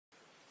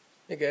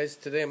Hey guys,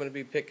 today I'm going to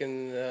be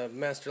picking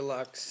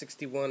MasterLock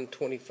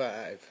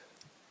 6125.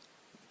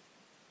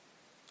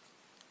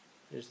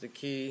 Here's the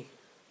key,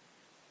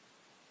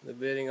 the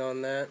bitting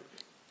on that.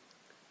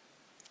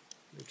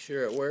 Make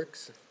sure it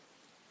works.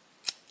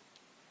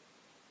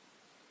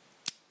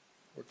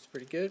 Works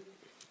pretty good.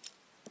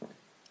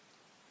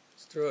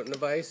 Let's throw it in the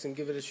vise and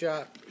give it a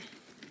shot.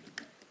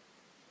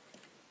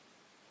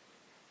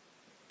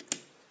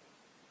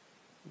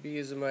 I'll be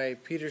using my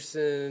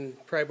Peterson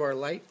pry bar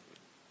light,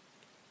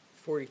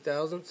 40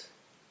 thousandths,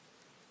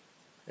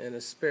 and a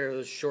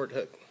spare short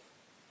hook.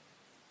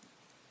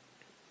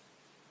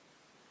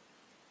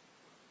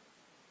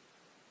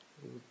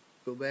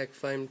 Go back,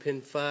 find pin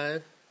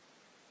 5.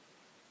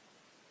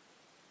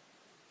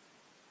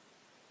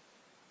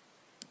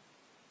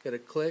 Got a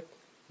click,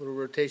 little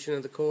rotation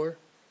of the core.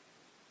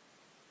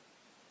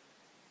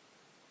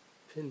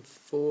 Pin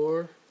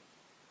 4,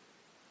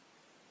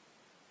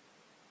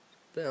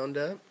 bound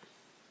up.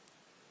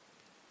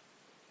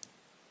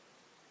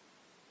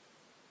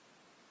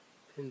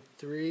 Pin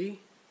 3,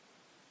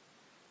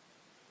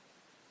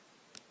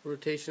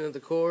 rotation of the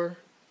core,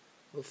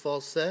 little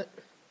false set.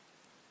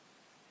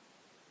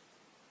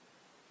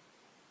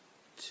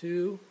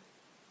 2,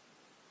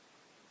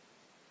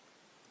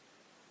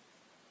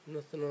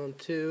 nothing on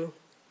 2.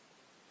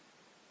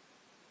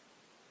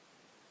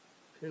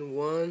 Pin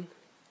 1,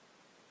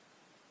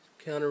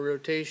 counter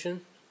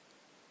rotation,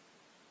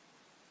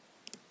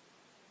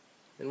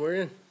 and we're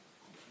in.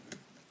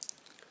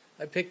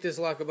 I picked this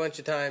lock a bunch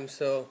of times,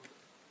 so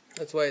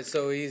that's why it's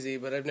so easy,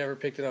 but I've never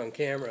picked it on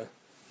camera.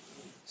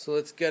 So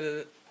let's get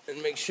it and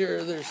make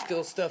sure there's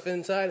still stuff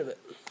inside of it.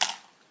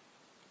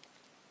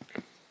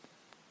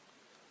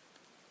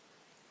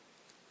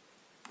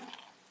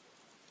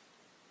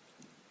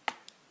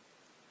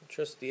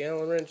 Trust the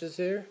Allen wrenches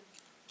here.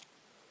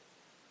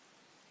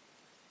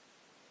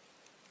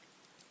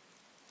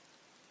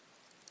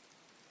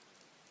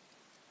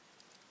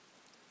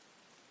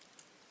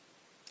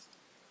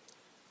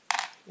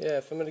 Yeah,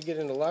 if I'm going to get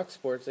into lock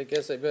sports, I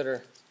guess I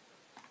better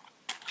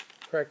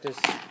practice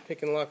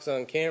picking locks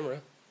on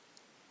camera.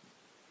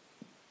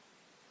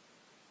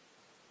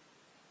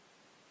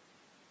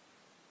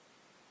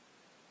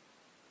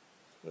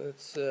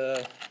 Let's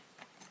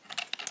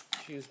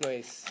use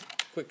my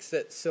quick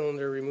set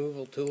cylinder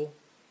removal tool.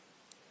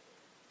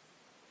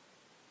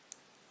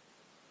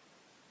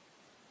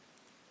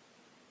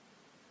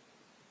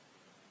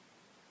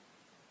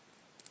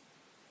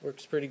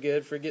 Works pretty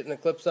good for getting the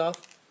clips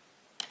off.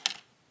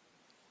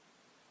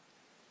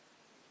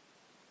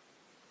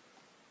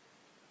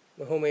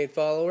 The homemade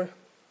follower.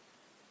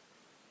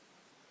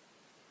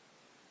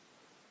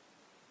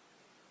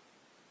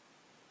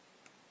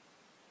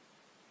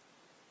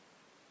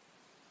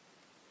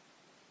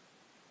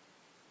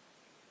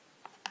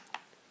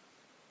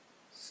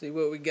 See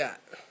what we got.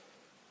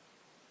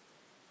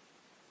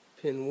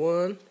 Pin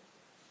 1,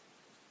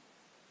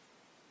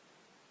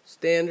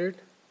 standard.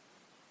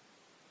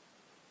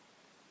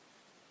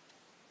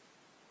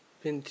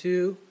 Pin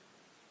 2,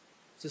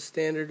 it's a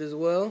standard as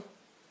well.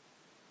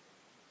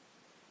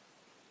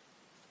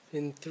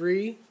 Pin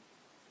 3,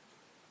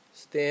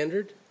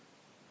 standard.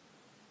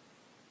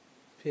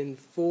 Pin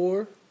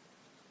 4,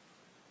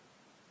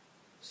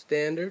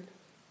 standard.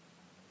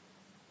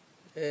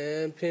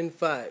 And pin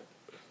 5,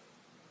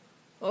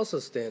 also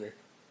standard.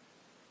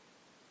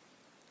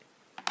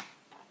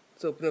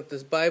 Let's open up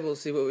this Bible,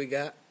 see what we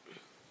got.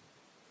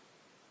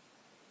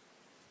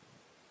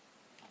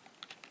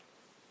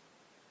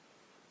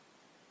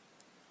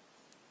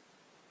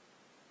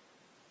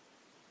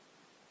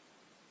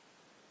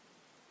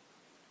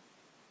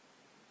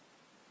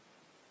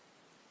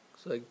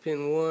 Looks like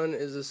pin 1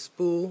 is a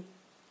spool.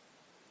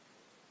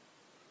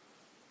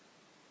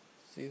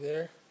 See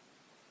there?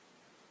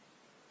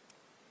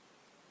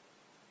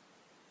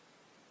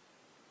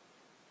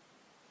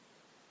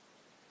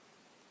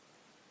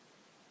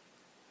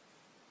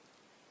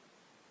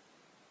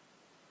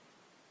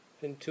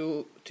 Pin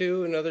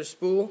 2, another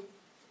spool.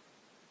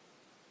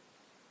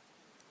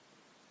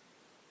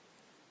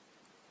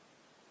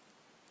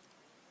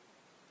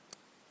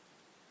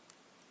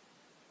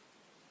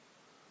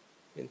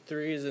 Pin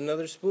 3 is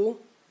another spool.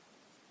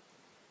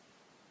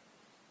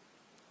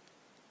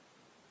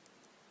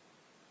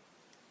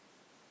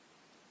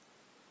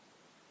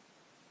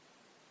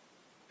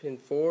 Pin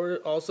 4,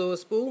 also a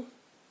spool.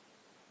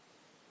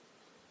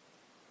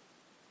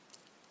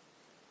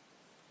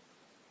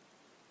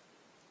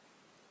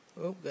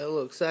 Oh, got a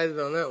little excited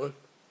on that one.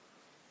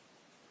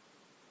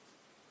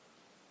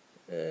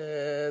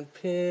 And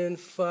pin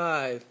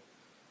 5.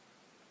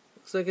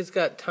 Looks like it's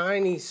got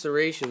tiny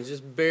serrations,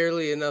 just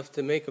barely enough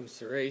to make them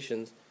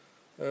serrations.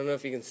 I don't know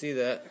if you can see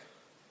that.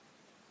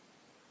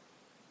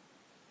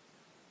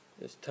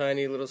 Just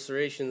tiny little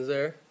serrations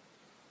there.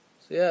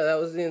 So yeah, that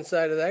was the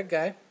inside of that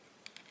guy.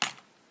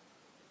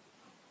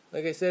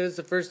 Like I said, it's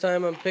the first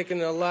time I'm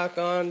picking a lock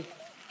on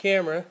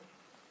camera.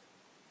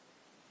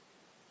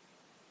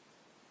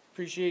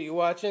 Appreciate you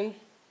watching,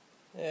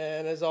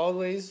 and as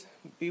always,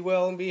 be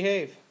well and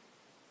behave.